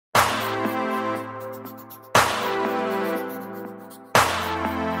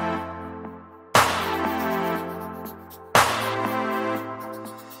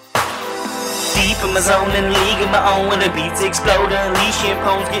from the zone and league of my own. When the beats explode, unleashing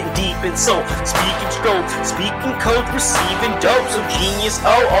poems, getting deep in soul. Speaking stroke, speaking code, receiving dope. So genius,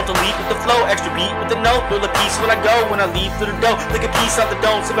 all to lead with the flow. Extra beat with the note, throw the piece when I go. When I leave through the door, like a piece off the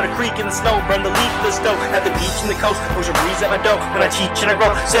dome. Sit by the creek in the snow, burn the leaf of the stove. At the beach and the coast, ocean breeze at my dough. When I teach and I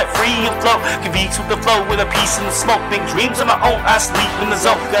grow, set free and flow. Convex with the flow, with a piece in the smoke. Big dreams of my own, I sleep in the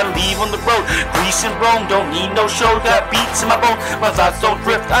zone. Gotta leave on the road, Greece and Rome. Don't need no show, got beats in my bone. My thoughts don't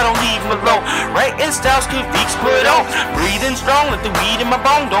drift, I don't leave them alone. Writing styles, convex put on. Breathing strong, like the weed in my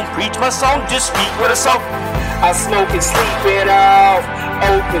bone. Don't preach my song, just speak what I saw. I smoke and sleep it off,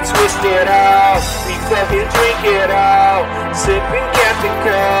 open, twist it off. We fucking drink it off, sipping Captain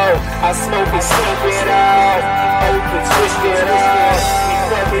Coke. I smoke and sleep it off, open, twist it off. We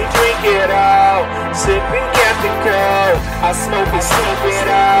fucking drink it off, sipping Captain Coke. I smoke and sleep it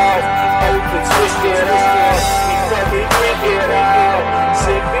off, open, twist it off. We fucking drink it off,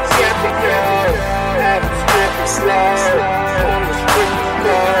 sipping Captain Coke. Happens dripping slow, on the street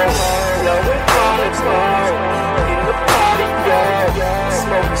cold, blowing chronic smoke.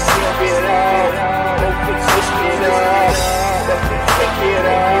 Smoke and sip it out, open, twist it up, fucking pick it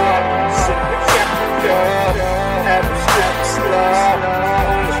up, sip and cap it up, have a strip slow,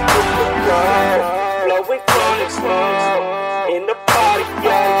 on the strip of gold, blowing chronic smoke, in the party,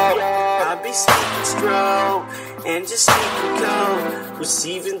 yo. I be speaking stroke, and just speaking code,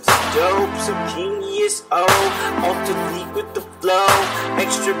 receiving the dope, so genius, alternate with the flow,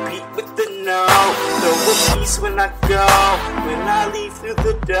 extra beat with the no, throw a piece when I go, when I leave through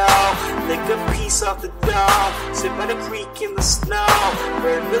the door, lick a piece off the dome, sit by the creek in the snow,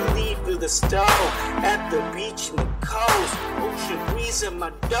 burn the leaf through the stove, at the beach and the coast, ocean breeze in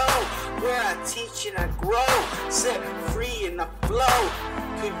my dough, where I teach and I grow, set free and I flow,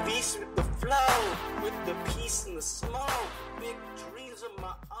 convex with the flow, with the peace and the smoke, big dreams of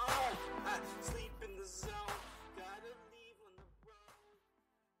my own.